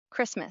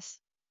Christmas.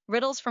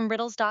 Riddles from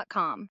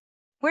Riddles.com.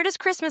 Where does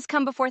Christmas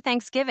come before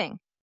Thanksgiving?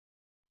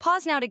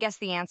 Pause now to guess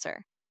the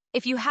answer.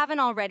 If you haven't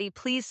already,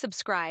 please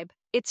subscribe.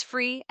 It's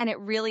free and it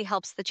really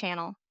helps the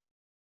channel.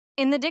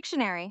 In the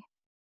dictionary,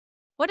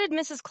 what did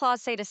Mrs.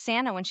 Claus say to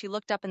Santa when she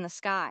looked up in the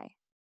sky?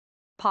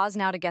 Pause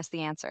now to guess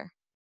the answer.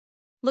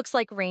 Looks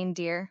like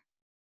reindeer.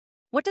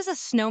 What does a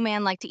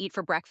snowman like to eat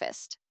for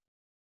breakfast?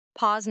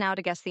 Pause now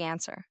to guess the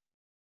answer.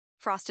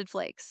 Frosted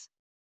Flakes.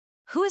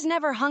 Who is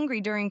never hungry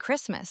during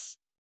Christmas?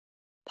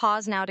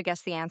 Pause now to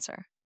guess the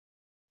answer.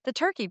 The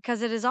turkey,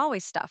 because it is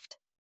always stuffed.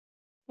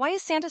 Why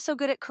is Santa so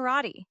good at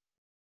karate?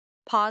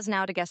 Pause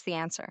now to guess the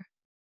answer.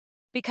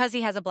 Because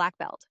he has a black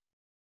belt.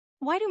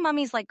 Why do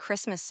mummies like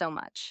Christmas so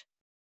much?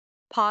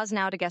 Pause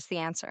now to guess the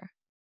answer.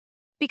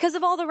 Because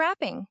of all the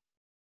wrapping.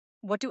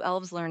 What do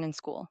elves learn in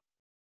school?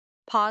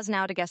 Pause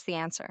now to guess the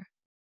answer.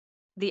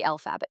 The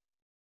alphabet.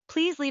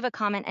 Please leave a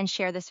comment and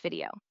share this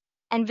video.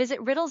 And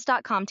visit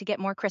riddles.com to get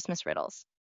more Christmas riddles.